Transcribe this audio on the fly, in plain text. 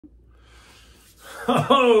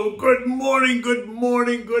Oh, good morning, good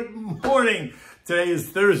morning, good morning. Today is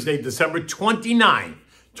Thursday, December 29th,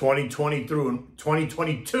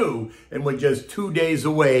 2022, and we're just 2 days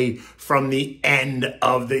away from the end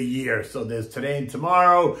of the year. So there's today and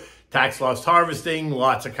tomorrow, tax loss harvesting,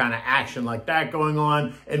 lots of kind of action like that going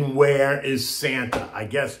on. And where is Santa? I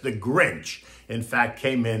guess the Grinch, in fact,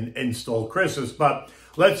 came in and stole Christmas. But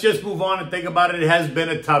let's just move on and think about it. It has been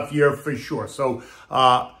a tough year for sure. So,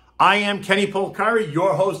 I am Kenny Polcari,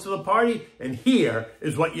 your host of the party, and here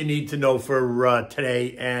is what you need to know for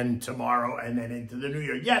today and tomorrow and then into the new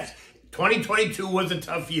year. Yes, 2022 was a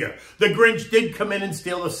tough year. The Grinch did come in and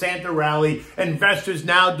steal the Santa rally. Investors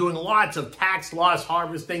now doing lots of tax loss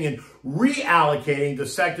harvesting and reallocating to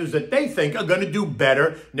sectors that they think are going to do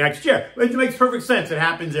better next year. It makes perfect sense. It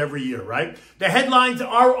happens every year, right? The headlines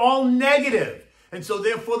are all negative, and so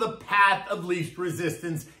therefore the path of least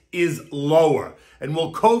resistance is lower. And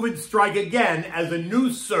will COVID strike again as a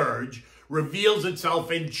new surge reveals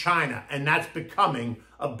itself in China? And that's becoming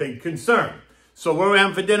a big concern. So what are we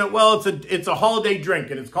having for dinner? Well, it's a holiday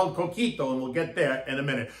drink, and it's called Coquito, and we'll get there in a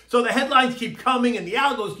minute. So the headlines keep coming, and the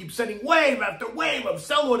algos keep sending wave after wave of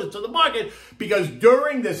sell orders to the market, because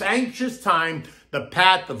during this anxious time, the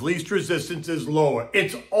path of least resistance is lower.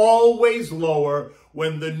 It's always lower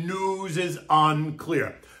when the news is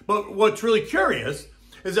unclear. But what's really curious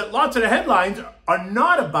is that lots of the headlines are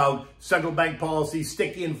not about central bank policy,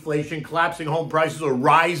 sticky inflation, collapsing home prices, or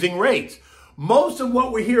rising rates. Most of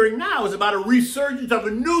what we're hearing now is about a resurgence of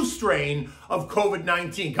a new strain of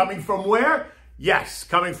COVID-19. Coming from where? Yes,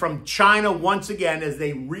 coming from China once again as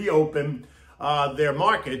they reopen their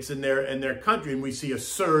markets in their country, and we see a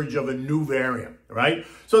surge of a new variant, right?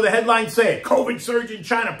 So the headlines say, COVID surge in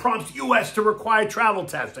China prompts U.S. to require travel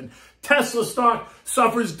tests, and Tesla stock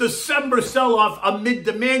suffers December sell-off amid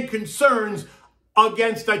demand concerns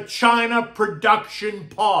against a China production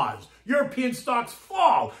pause. European stocks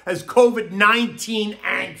fall as COVID-19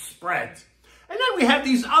 angst spreads. And then we have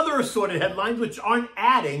these other assorted headlines which aren't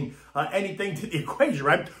adding anything to the equation,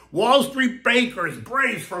 right? Wall Street bankers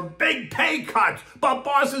brace for big pay cuts, but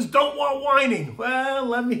bosses don't want whining. Well,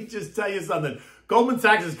 let me just tell you something. Goldman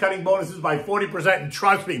Sachs is cutting bonuses by 40%, and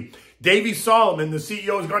trust me, Davy Solomon, the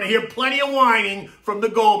CEO, is going to hear plenty of whining from the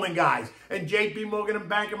Goldman guys. And JP Morgan and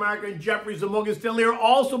Bank of America and Jefferies and Morgan Stanley are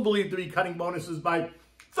also believed to be cutting bonuses by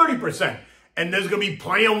 30%. And there's going to be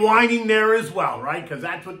plenty of whining there as well, right? Because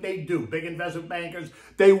that's what they do. Big investment bankers,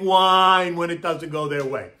 they whine when it doesn't go their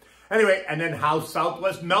way. Anyway, and then how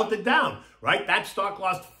Southwest melted down, right? That stock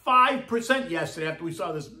lost 5% yesterday after we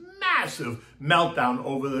saw this massive meltdown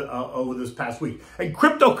over this past week. And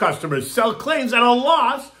crypto customers sell claims at a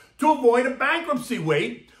loss to avoid a bankruptcy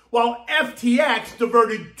wait, while FTX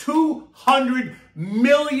diverted $200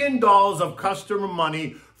 million of customer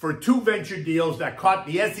money for two venture deals that caught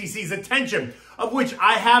the SEC's attention, of which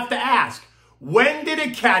I have to ask, when did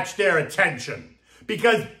it catch their attention?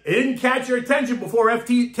 Because it didn't catch your attention before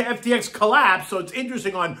FTX collapsed, so it's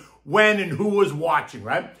interesting on when and who was watching,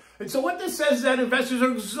 right? And so what this says is that investors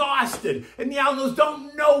are exhausted and the algos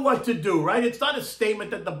don't know what to do, right? It's not a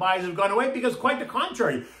statement that the buyers have gone away, because quite the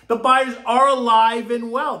contrary. The buyers are alive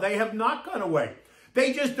and well. They have not gone away.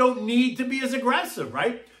 They just don't need to be as aggressive,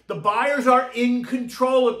 right? The buyers are in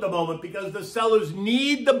control at the moment because the sellers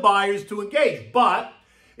need the buyers to engage. But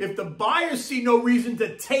if the buyers see no reason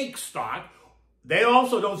to take stock, they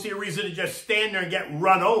also don't see a reason to just stand there and get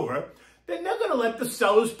run over, then they're going to let the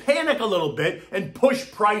sellers panic a little bit and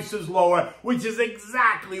push prices lower, which is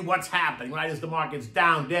exactly what's happening, right? As the market's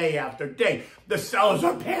down day after day, the sellers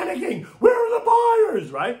are panicking. Where are the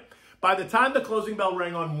buyers, right? By the time the closing bell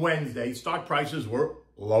rang on Wednesday, stock prices were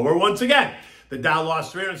lower once again. The Dow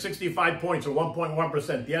lost 365 points, or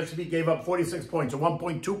 1.1%. The S&P gave up 46 points, or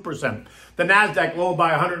 1.2%. The Nasdaq lowered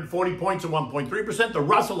by 140 points, or 1.3%. The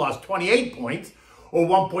Russell lost 28 points, or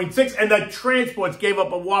 1.6%. And the transports gave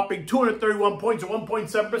up a whopping 231 points, or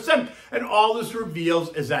 1.7%. And all this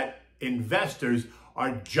reveals is that investors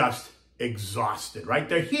are just exhausted, right?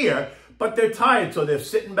 They're here, but they're tired, so they're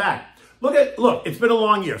sitting back. Look, it's been a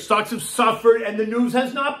long year. Stocks have suffered, and the news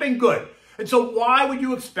has not been good. And so why would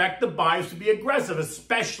you expect the buyers to be aggressive,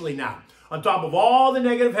 especially now? On top of all the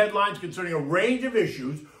negative headlines concerning a range of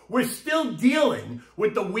issues, we're still dealing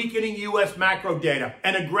with the weakening U.S. macro data,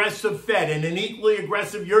 an aggressive Fed, and an equally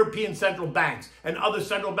aggressive European central banks and other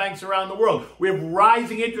central banks around the world. We have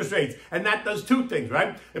rising interest rates, and that does two things,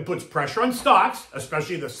 right? It puts pressure on stocks,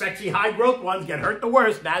 especially the sexy high-growth ones get hurt the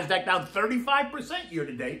worst. Nasdaq down 35% year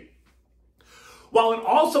to date, while it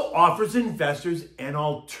also offers investors an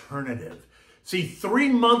alternative. See,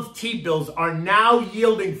 3-month T-bills are now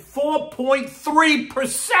yielding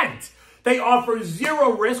 4.3%. They offer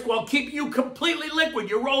zero risk while keeping you completely liquid.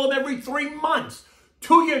 You roll them every 3 months.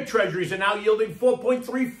 2-year treasuries are now yielding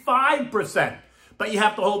 4.35%, but you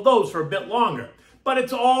have to hold those for a bit longer. But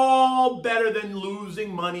it's all better than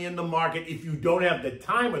losing money in the market if you don't have the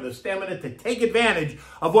time or the stamina to take advantage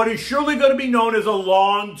of what is surely going to be known as a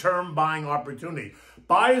long-term buying opportunity.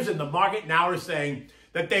 Buyers in the market now are saying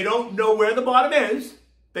that they don't know where the bottom is.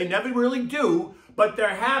 They never really do, but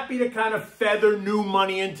they're happy to kind of feather new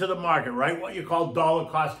money into the market, right? What you call dollar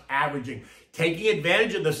cost averaging. Taking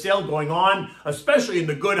advantage of the sale going on, especially in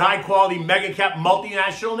the good, high-quality, mega-cap,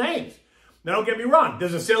 multinational names. Now, don't get me wrong.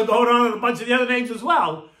 There's a sale going on a bunch of the other names as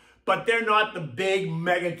well, but they're not the big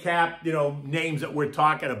mega-cap, names that we're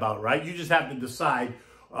talking about, right? You just have to decide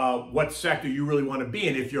what sector you really want to be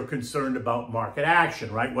in if you're concerned about market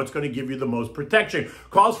action, right? What's going to give you the most protection?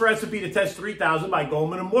 Calls for S&P to test 3,000 by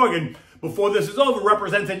Goldman & Morgan before this is over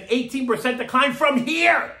represents an 18% decline from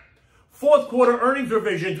here. Fourth quarter earnings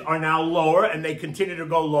revisions are now lower, and they continue to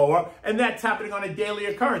go lower, and that's happening on a daily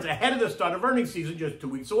occurrence ahead of the start of earnings season just 2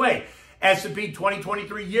 weeks away. S&P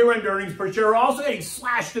 2023 year-end earnings per share are also getting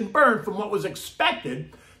slashed and burned from what was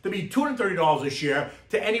expected to be $230 a share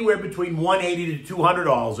to anywhere between $180 to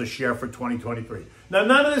 $200 a share for 2023. Now,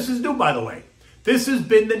 none of this is new, by the way. This has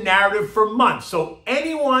been the narrative for months. So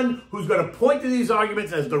anyone who's going to point to these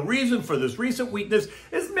arguments as the reason for this recent weakness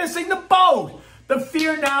is missing the boat. The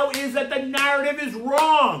fear now is that the narrative is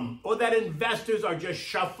wrong, or that investors are just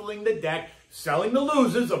shuffling the deck, selling the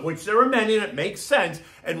losers, of which there are many, and it makes sense,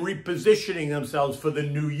 and repositioning themselves for the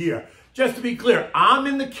new year. Just to be clear, I'm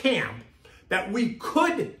in the camp that we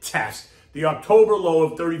could test the October low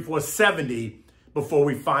of 34.70 before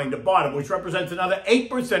we find a bottom, which represents another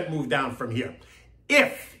 8% move down from here.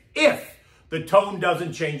 If the tone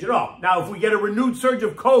doesn't change at all. Now, if we get a renewed surge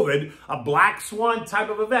of COVID, a black swan type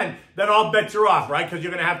of event, then all bets are off, right? Because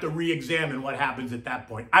you're going to have to re-examine what happens at that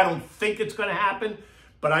point. I don't think it's going to happen,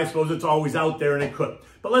 but I suppose it's always out there and it could.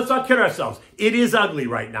 But let's not kid ourselves. It is ugly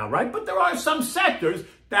right now, right? But there are some sectors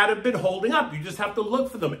that have been holding up. You just have to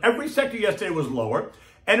look for them. Every sector yesterday was lower.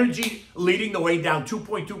 Energy leading the way down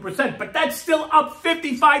 2.2%, but that's still up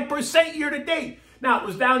 55% year to date. Now, it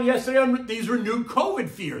was down yesterday on these renewed COVID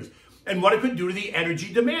fears and what it could do to the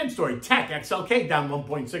energy demand story. Tech, XLK, down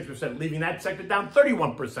 1.6%, leaving that sector down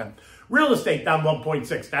 31%. Real estate down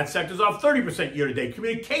 1.6%. That sector's off 30% year to date.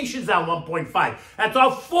 Communications down 1.5%. That's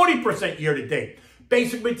off 40% year to date.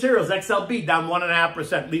 Basic materials, XLB, down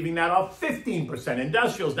 1.5%, leaving that off 15%.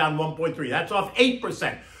 Industrials down 1.3%. That's off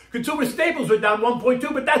 8%. Consumer staples were down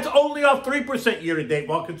 1.2%, but that's only off 3% year to date,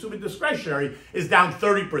 while consumer discretionary is down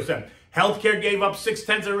 30%. Healthcare gave up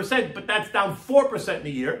 0.6%, but that's down 4% in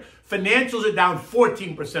the year. Financials are down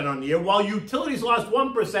 14% on the year, while utilities lost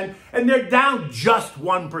 1%, and they're down just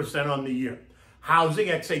 1% on the year. Housing,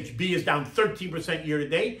 XHB, is down 13% year to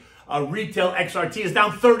date. Retail, XRT, is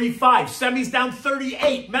down 35%. Semis down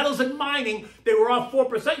 38%. Metals and mining, they were off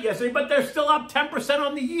 4% yesterday, but they're still up 10%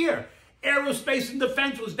 on the year. Aerospace and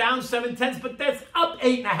defense was down 0.7%, but that's up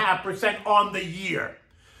 8.5% on the year.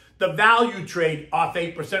 The value trade off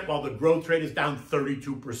 8%, while the growth trade is down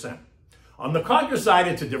 32%. On the contra side,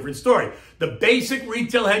 it's a different story. The basic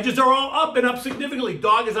retail hedges are all up and up significantly.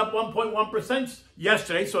 Dog is up 1.1%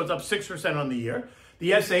 yesterday, so it's up 6% on the year.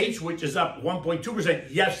 The SH, which is up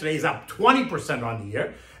 1.2% yesterday, is up 20% on the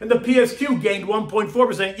year. And the PSQ gained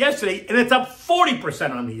 1.4% yesterday, and it's up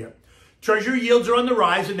 40% on the year. Treasury yields are on the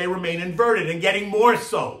rise, and they remain inverted, and getting more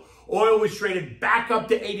so. Oil was traded back up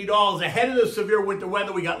to $80 ahead of the severe winter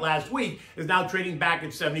weather we got last week, is now trading back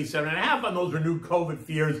at 77.5 on those renewed COVID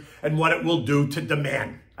fears and what it will do to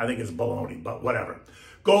demand. I think it's baloney, but whatever.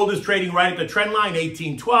 Gold is trading right at the trend line,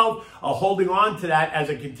 1812, holding on to that as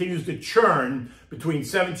it continues to churn between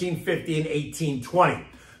 1750 and 1820.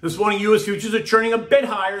 This morning, U.S. futures are churning a bit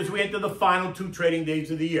higher as we enter the final 2 trading days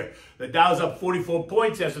of the year. The Dow's up 44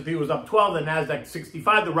 points, the S&P was up 12, the Nasdaq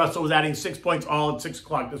 65, the Russell was adding 6 points all at 6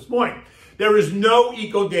 o'clock this morning. There is no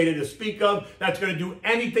eco data to speak of that's going to do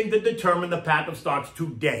anything to determine the path of stocks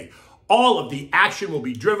today. All of the action will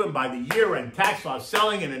be driven by the year-end tax loss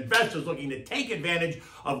selling and investors looking to take advantage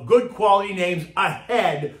of good quality names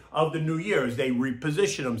ahead of the new year as they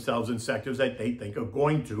reposition themselves in sectors that they think are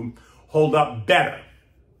going to hold up better.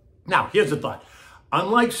 Now, here's the thought.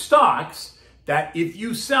 Unlike stocks, that if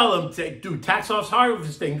you sell them to do tax loss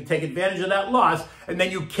harvesting to take advantage of that loss, and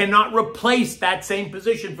then you cannot replace that same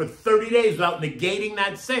position for 30 days without negating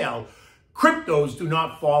that sale, cryptos do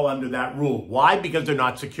not fall under that rule. Why? Because they're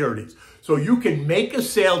not securities. So you can make a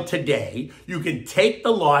sale today, you can take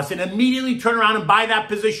the loss and immediately turn around and buy that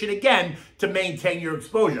position again to maintain your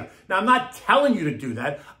exposure. Now, I'm not telling you to do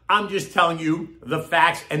that. I'm just telling you the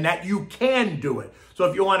facts and that you can do it. So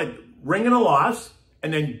if you want to ring in a loss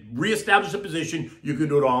and then reestablish a position, you can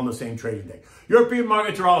do it all on the same trading day. European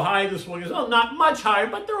markets are all high. This one is not much higher,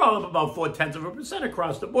 but they're all up about 0.4%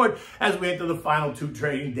 across the board as we enter the final 2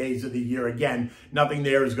 trading days of the year. Again, nothing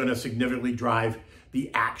there is going to significantly drive the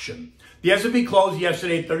action. The S&P closed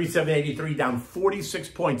yesterday at 3783, down 46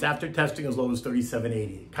 points after testing as low as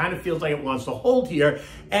 3780. It kind of feels like it wants to hold here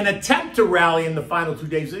and attempt to rally in the final 2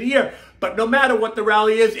 days of the year. But no matter what the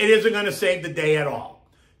rally is, it isn't going to save the day at all.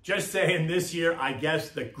 Just saying, this year, I guess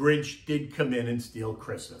the Grinch did come in and steal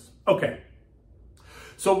Christmas. Okay.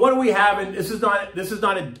 So what do we have? And this is not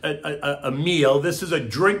a meal. This is a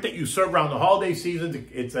drink that you serve around the holiday season.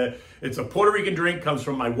 It's a Puerto Rican drink. Comes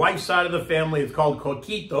from my wife's side of the family. It's called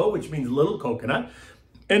Coquito, which means little coconut,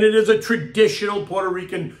 and it is a traditional Puerto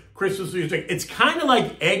Rican Christmas drink. It's kind of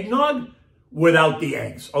like eggnog without the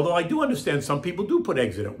eggs. Although I do understand some people do put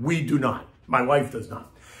eggs in it. We do not. My wife does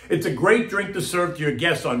not. It's a great drink to serve to your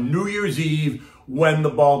guests on New Year's Eve when the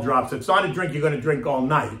ball drops. It's not a drink you're going to drink all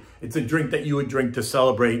night. It's a drink that you would drink to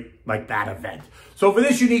celebrate like that event. So for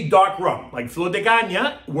this, you need dark rum. Like Flor de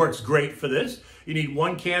Caña works great for this. You need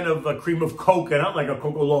 1 can of cream of coconut, like a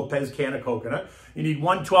Coco Lopez can of coconut. You need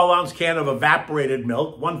 1 12-ounce can of evaporated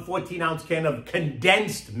milk, 1 14-ounce can of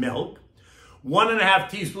condensed milk, 1.5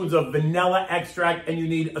 teaspoons of vanilla extract, and you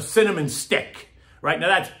need a cinnamon stick, right? Now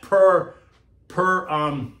that's per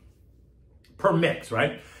mix,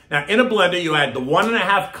 right? Now, in a blender, you add the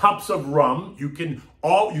 1.5 cups of rum. You can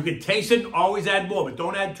taste it and always add more, but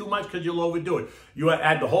don't add too much because you'll overdo it. You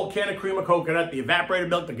add the whole can of cream of coconut, the evaporated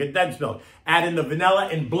milk, the condensed milk. Add in the vanilla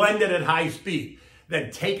and blend it at high speed.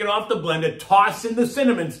 Then take it off the blender, toss in the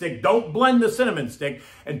cinnamon stick. Don't blend the cinnamon stick,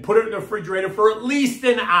 and put it in the refrigerator for at least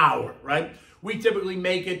an hour, right? We typically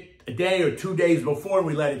make it a day or 2 days before, and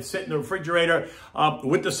we let it sit in the refrigerator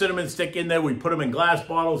with the cinnamon stick in there. We put them in glass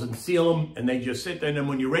bottles and seal them, and they just sit there. And then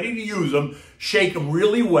when you're ready to use them, shake them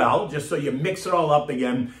really well, just so you mix it all up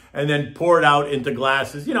again, and then pour it out into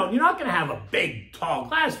glasses. You know, you're not going to have a big, tall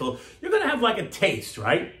glass full. You're going to have like a taste,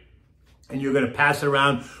 right? And you're going to pass it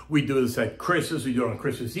around. We do this at Christmas. We do it on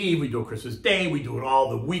Christmas Eve. We do it Christmas Day. We do it all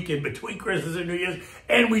the weekend between Christmas and New Year's.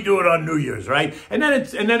 And we do it on New Year's, right? And then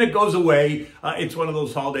it goes away. It's one of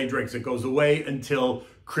those holiday drinks. It goes away until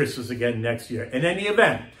Christmas again next year. In any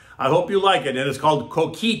event, I hope you like it. And it's called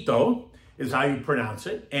Coquito, is how you pronounce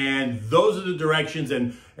it. And those are the directions.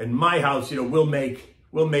 And in my house, you know, we'll make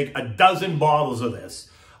a dozen bottles of this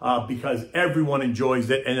because everyone enjoys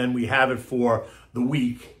it. And then we have it for the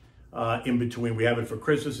week. In between, we have it for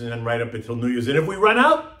Christmas and then right up until New Year's. And if we run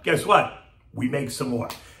out, guess what? We make some more.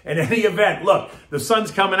 In any event, look, the sun's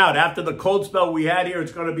coming out. After the cold spell we had here,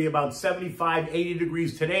 it's going to be about 75, 80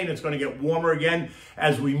 degrees today, and it's going to get warmer again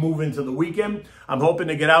as we move into the weekend. I'm hoping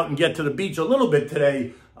to get out and get to the beach a little bit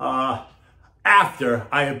today after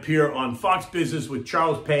I appear on Fox Business with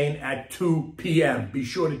Charles Payne at 2 p.m. Be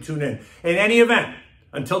sure to tune in. In any event,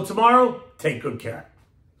 until tomorrow, take good care.